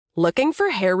Looking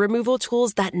for hair removal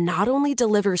tools that not only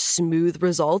deliver smooth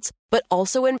results, but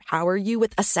also empower you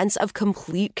with a sense of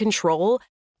complete control?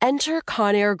 Enter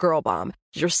Conair Girl Bomb,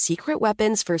 your secret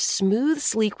weapons for smooth,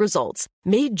 sleek results,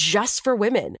 made just for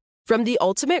women. From the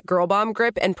ultimate Girl Bomb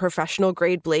grip and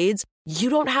professional-grade blades, you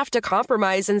don't have to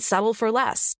compromise and settle for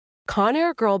less.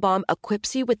 Conair Girl Bomb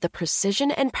equips you with the precision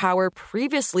and power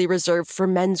previously reserved for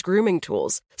men's grooming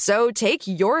tools. So take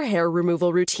your hair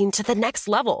removal routine to the next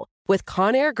level with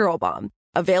Conair Girl Bomb.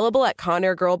 Available at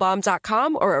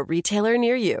ConairGirlBomb.com or a retailer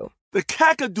near you. The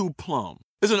Kakadu plum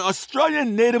is an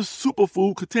Australian native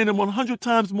superfood containing 100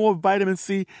 times more vitamin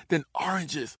C than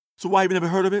oranges. So why have you never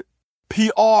heard of it?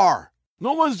 PR.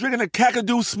 No one's drinking a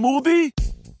Kakadu smoothie?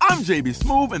 I'm JB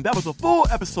Smoove, and that was a full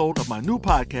episode of my new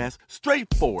podcast,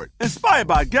 Straightforward, inspired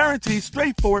by guaranteed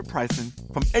straightforward pricing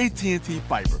from AT&T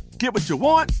Fiber. Get what you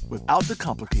want without the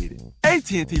complicated.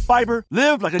 AT&T Fiber,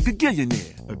 live like a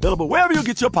gigillionaire. Available wherever you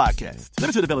get your podcasts.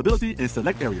 Limited availability in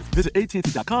select areas. Visit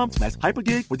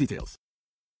AT&T.com/hypergig for details.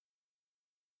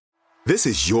 This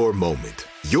is your moment,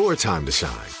 your time to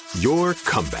shine, your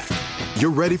comeback.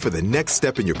 You're ready for the next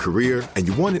step in your career, and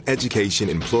you want an education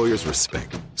employers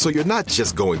respect. So you're not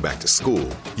just going back to school,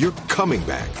 you're coming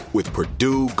back with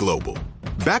Purdue Global.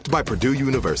 Backed by Purdue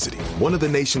University, one of the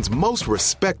nation's most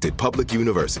respected public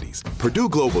universities, Purdue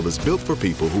Global is built for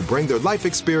people who bring their life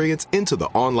experience into the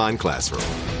online classroom.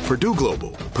 Purdue Global,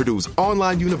 Purdue's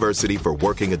online university for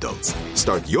working adults.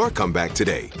 Start your comeback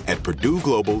today at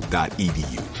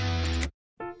purdueglobal.edu.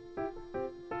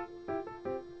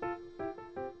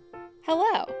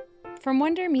 Hello. From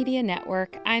Wonder Media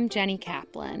Network, I'm Jenny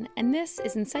Kaplan, and this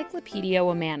is Encyclopedia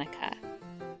Womanica.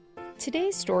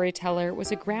 Today's storyteller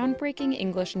was a groundbreaking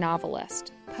English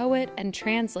novelist, poet, and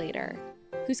translator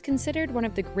who's considered one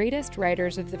of the greatest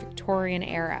writers of the Victorian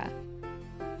era.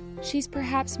 She's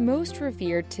perhaps most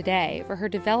revered today for her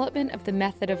development of the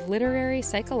method of literary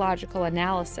psychological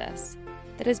analysis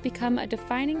that has become a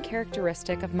defining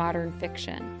characteristic of modern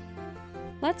fiction.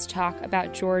 Let's talk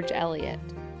about George Eliot.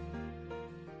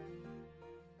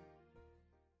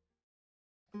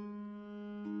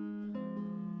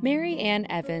 Mary Ann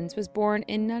Evans was born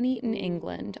in Nuneaton,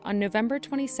 England, on November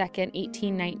 22,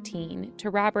 1819, to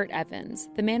Robert Evans,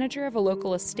 the manager of a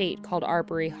local estate called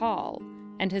Arbury Hall,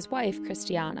 and his wife,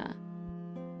 Christiana.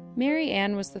 Mary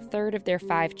Ann was the third of their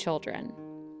 5 children.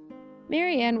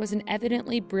 Mary Ann was an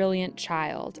evidently brilliant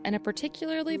child and a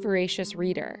particularly voracious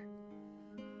reader.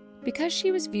 Because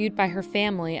she was viewed by her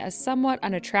family as somewhat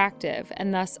unattractive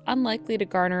and thus unlikely to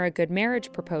garner a good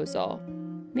marriage proposal,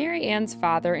 Mary Ann's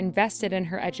father invested in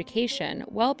her education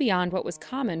well beyond what was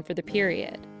common for the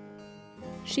period.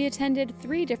 She attended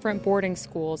 3 different boarding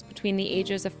schools between the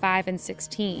ages of 5 and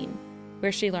 16,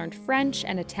 where she learned French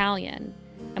and Italian,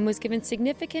 and was given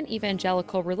significant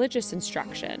evangelical religious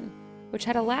instruction, which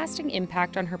had a lasting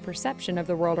impact on her perception of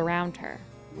the world around her.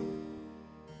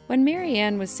 When Mary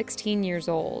Ann was 16 years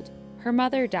old, her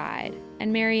mother died,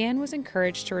 and Mary Ann was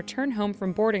encouraged to return home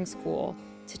from boarding school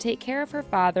to take care of her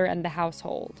father and the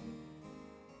household.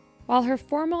 While her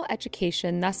formal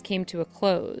education thus came to a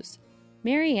close,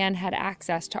 Mary Ann had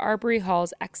access to Arbury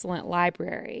Hall's excellent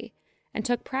library and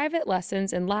took private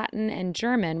lessons in Latin and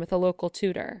German with a local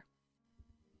tutor.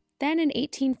 Then in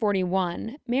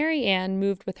 1841, Mary Ann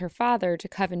moved with her father to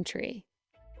Coventry.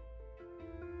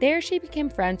 There she became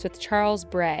friends with Charles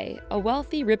Bray, a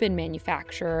wealthy ribbon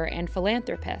manufacturer and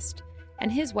philanthropist,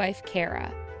 and his wife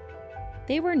Cara.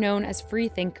 They were known as free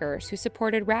thinkers who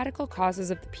supported radical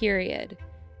causes of the period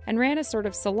and ran a sort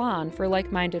of salon for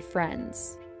like-minded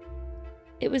friends.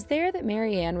 It was there that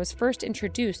Mary Ann was first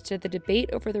introduced to the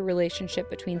debate over the relationship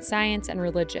between science and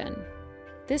religion.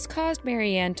 This caused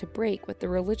Mary Ann to break with the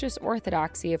religious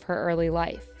orthodoxy of her early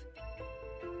life.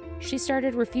 She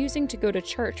started refusing to go to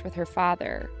church with her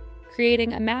father,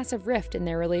 creating a massive rift in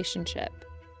their relationship.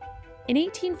 In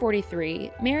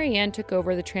 1843, Mary Ann took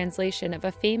over the translation of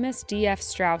a famous D.F.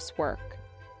 Strauss work.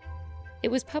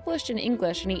 It was published in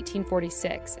English in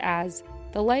 1846 as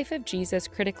The Life of Jesus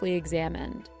Critically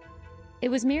Examined. It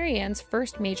was Mary Ann's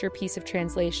first major piece of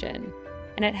translation,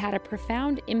 and it had a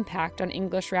profound impact on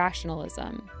English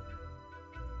rationalism.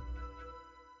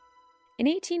 In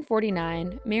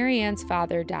 1849, Mary Ann's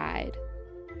father died.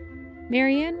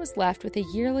 Mary Ann was left with a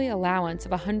yearly allowance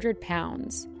of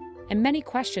 £100 and many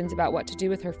questions about what to do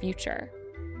with her future.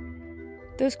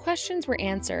 Those questions were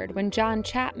answered when John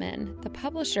Chapman, the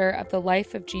publisher of The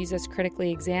Life of Jesus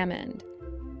Critically Examined,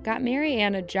 got Mary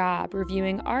Ann a job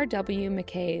reviewing R.W.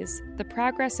 Mackay's The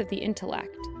Progress of the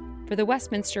Intellect for the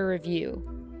Westminster Review,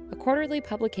 a quarterly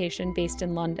publication based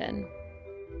in London.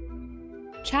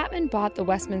 Chapman bought the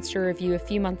Westminster Review a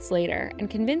few months later and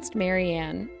convinced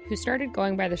Marianne, who started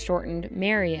going by the shortened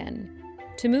Marian,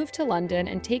 to move to London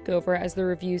and take over as the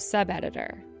Review's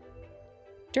sub-editor.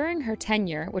 During her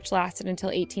tenure, which lasted until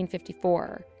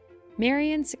 1854,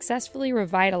 Marian successfully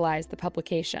revitalized the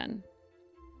publication.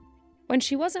 When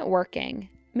she wasn't working,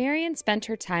 Marian spent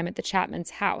her time at the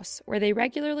Chapmans' house, where they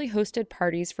regularly hosted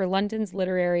parties for London's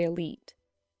literary elite.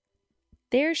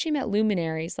 There she met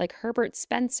luminaries like Herbert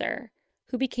Spencer,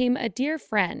 who became a dear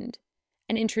friend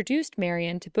and introduced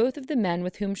Marian to both of the men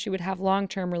with whom she would have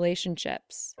long-term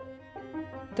relationships.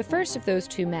 The first of those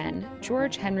two men,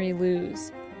 George Henry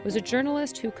Lewes, was a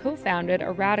journalist who co-founded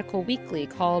a radical weekly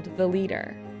called The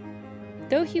Leader.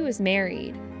 Though he was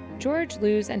married, George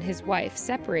Lewes and his wife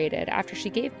separated after she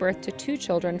gave birth to 2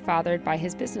 children fathered by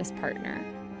his business partner.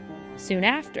 Soon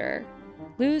after,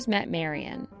 Lewes met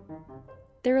Marian.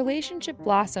 Their relationship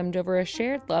blossomed over a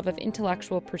shared love of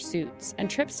intellectual pursuits and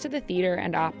trips to the theater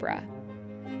and opera.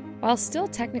 While still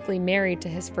technically married to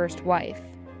his first wife,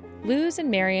 Lewes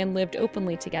and Marian lived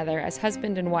openly together as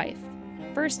husband and wife,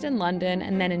 first in London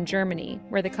and then in Germany,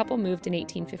 where the couple moved in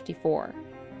 1854.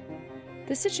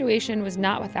 The situation was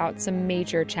not without some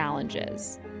major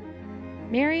challenges.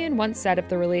 Marian once said of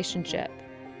the relationship,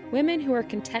 "Women who are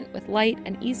content with light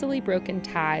and easily broken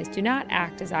ties do not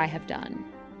act as I have done.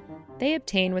 They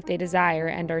obtain what they desire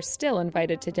and are still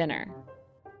invited to dinner."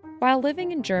 While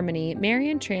living in Germany,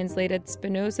 Marian translated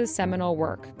Spinoza's seminal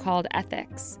work called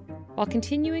Ethics, while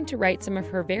continuing to write some of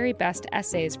her very best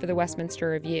essays for the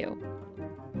Westminster Review.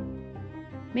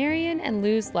 Marian and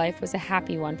Lewes' life was a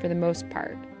happy one for the most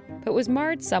part, but was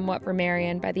marred somewhat for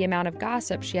Marian by the amount of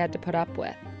gossip she had to put up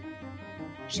with.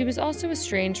 She was also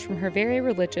estranged from her very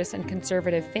religious and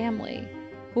conservative family,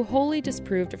 who wholly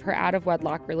disapproved of her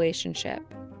out-of-wedlock relationship.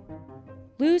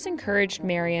 Lewes encouraged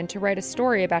Marian to write a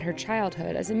story about her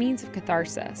childhood as a means of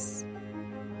catharsis.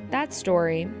 That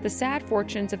story, The Sad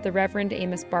Fortunes of the Reverend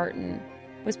Amos Barton,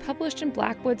 was published in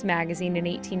Blackwood's magazine in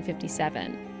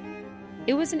 1857.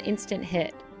 It was an instant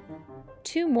hit.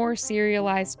 2 more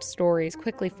serialized stories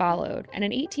quickly followed, and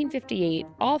in 1858,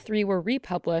 all 3 were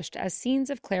republished as scenes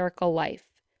of clerical life,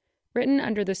 written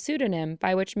under the pseudonym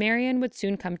by which Marian would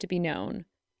soon come to be known,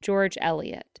 George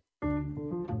Eliot.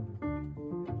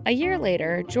 A year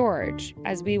later, George,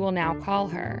 as we will now call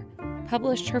her,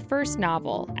 published her first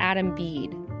novel, Adam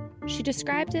Bede. She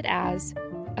described it as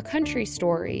a country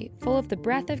story full of the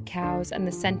breath of cows and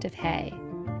the scent of hay.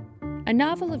 A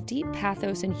novel of deep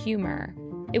pathos and humor,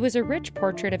 it was a rich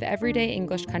portrait of everyday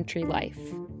English country life.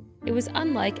 It was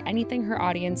unlike anything her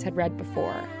audience had read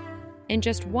before. In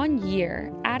just 1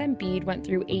 year, Adam Bede went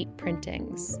through 8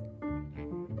 printings.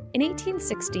 In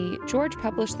 1860, George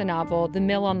published the novel The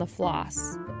Mill on the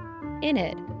Floss. In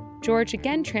it, George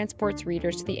again transports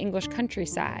readers to the English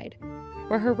countryside,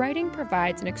 where her writing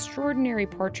provides an extraordinary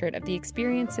portrait of the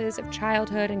experiences of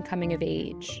childhood and coming of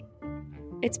age.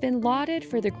 It's been lauded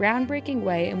for the groundbreaking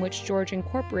way in which George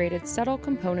incorporated subtle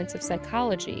components of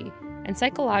psychology and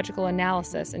psychological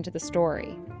analysis into the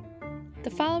story. The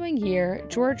following year,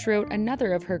 George wrote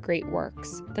another of her great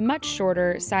works, the much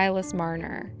shorter Silas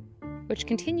Marner, which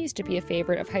continues to be a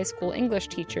favorite of high school English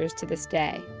teachers to this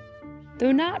day.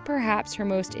 Though not perhaps her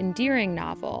most endearing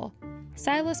novel,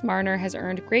 Silas Marner has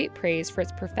earned great praise for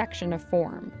its perfection of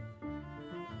form.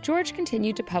 George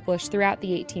continued to publish throughout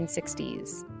the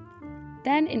 1860s.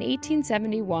 Then, in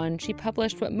 1871, she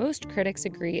published what most critics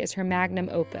agree is her magnum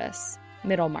opus,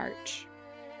 Middlemarch.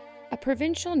 A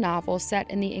provincial novel set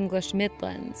in the English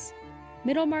Midlands,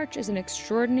 Middlemarch is an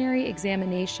extraordinary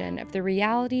examination of the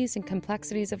realities and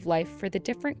complexities of life for the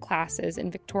different classes in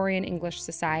Victorian English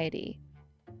society.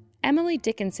 Emily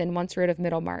Dickinson once wrote of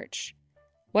Middlemarch,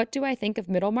 "What do I think of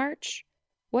Middlemarch?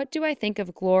 What do I think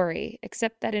of glory,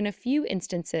 except that in a few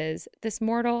instances this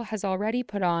mortal has already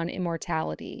put on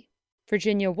immortality?"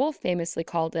 Virginia Woolf famously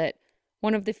called it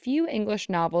one of the few English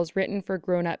novels written for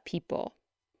grown-up people.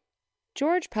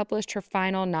 George published her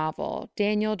final novel,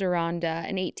 Daniel Deronda,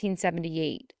 in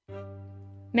 1878.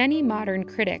 Many modern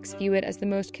critics view it as the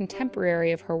most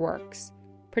contemporary of her works,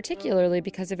 particularly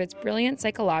because of its brilliant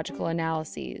psychological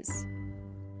analyses.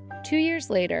 2 years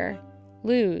later,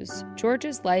 Lewes,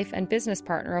 George's life and business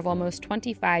partner of almost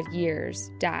 25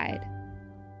 years, died.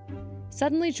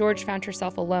 Suddenly, George found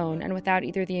herself alone and without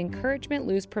either the encouragement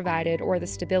Lewes provided or the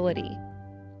stability.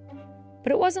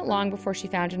 But it wasn't long before she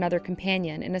found another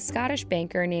companion in a Scottish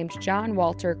banker named John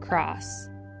Walter Cross.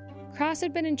 Cross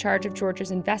had been in charge of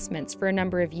George's investments for a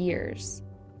number of years.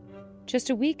 Just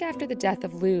a week after the death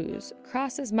of Lewes,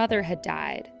 Cross's mother had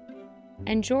died,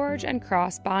 and George and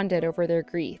Cross bonded over their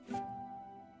grief.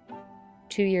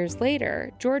 2 years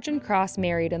later, George and Cross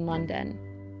married in London.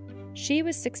 She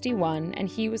was 61 and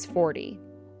he was 40.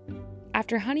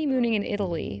 After honeymooning in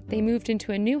Italy, they moved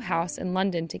into a new house in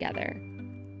London together.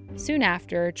 Soon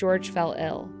after, George fell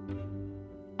ill.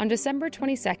 On December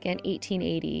 22,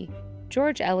 1880,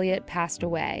 George Eliot passed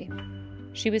away.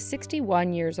 She was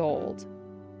 61 years old.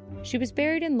 She was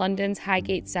buried in London's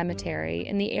Highgate Cemetery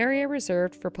in the area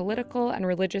reserved for political and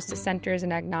religious dissenters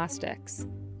and agnostics,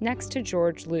 next to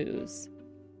George Lewes.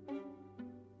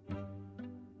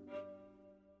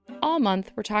 All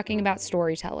month, we're talking about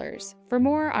storytellers. For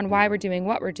more on why we're doing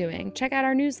what we're doing, check out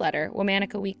our newsletter,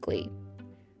 Womanica Weekly.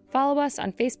 Follow us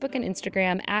on Facebook and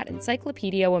Instagram at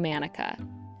Encyclopedia Womanica.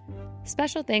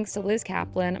 Special thanks to Liz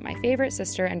Kaplan, my favorite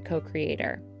sister and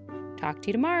co-creator. Talk to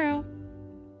you tomorrow.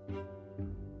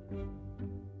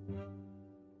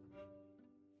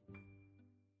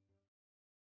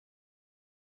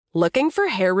 Looking for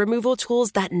hair removal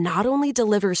tools that not only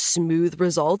deliver smooth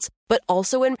results, but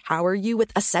also empower you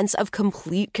with a sense of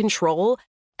complete control?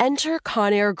 Enter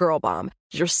Conair Girl Bomb,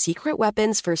 your secret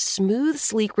weapons for smooth,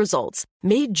 sleek results,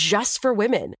 made just for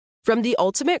women. From the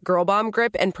ultimate Girl Bomb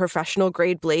grip and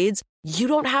professional-grade blades, you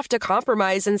don't have to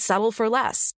compromise and settle for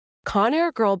less.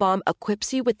 Conair Girl Bomb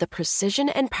equips you with the precision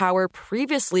and power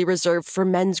previously reserved for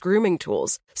men's grooming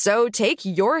tools. So take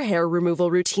your hair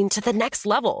removal routine to the next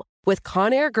level with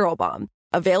Conair Girl Bomb.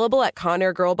 Available at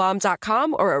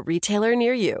ConairGirlBomb.com or a retailer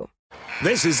near you.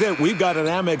 This is it. We've got an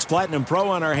Amex Platinum Pro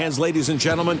on our hands, ladies and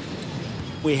gentlemen.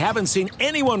 We haven't seen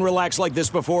anyone relax like this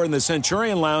before in the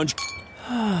Centurion Lounge.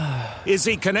 Is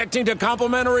he connecting to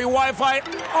complimentary Wi-Fi?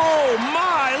 Oh,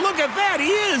 my! Look at that! He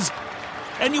is!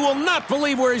 And you will not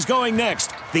believe where he's going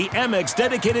next. The Amex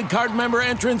dedicated card member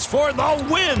entrance for the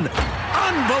win.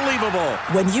 Unbelievable.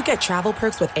 When you get travel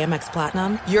perks with Amex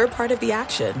Platinum, you're part of the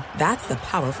action. That's the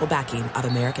powerful backing of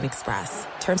American Express.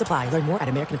 Terms apply. Learn more at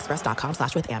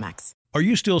americanexpress.com/withAmex. Are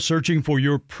you still searching for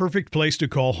your perfect place to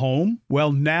call home?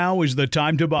 Well, now is the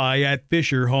time to buy at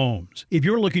Fisher Homes. If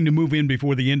you're looking to move in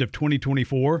before the end of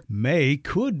 2024, May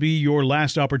could be your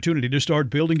last opportunity to start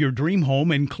building your dream home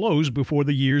and close before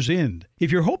the year's end.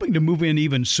 If you're hoping to move in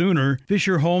even sooner,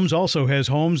 Fisher Homes also has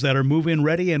homes that are move-in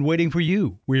ready and waiting for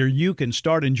you, where you can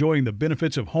start enjoying the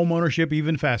benefits of homeownership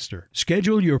even faster.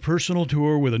 Schedule your personal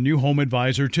tour with a new home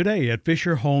advisor today at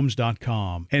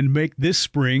FisherHomes.com and make this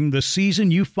spring the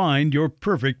season you find your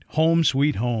perfect home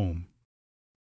sweet home.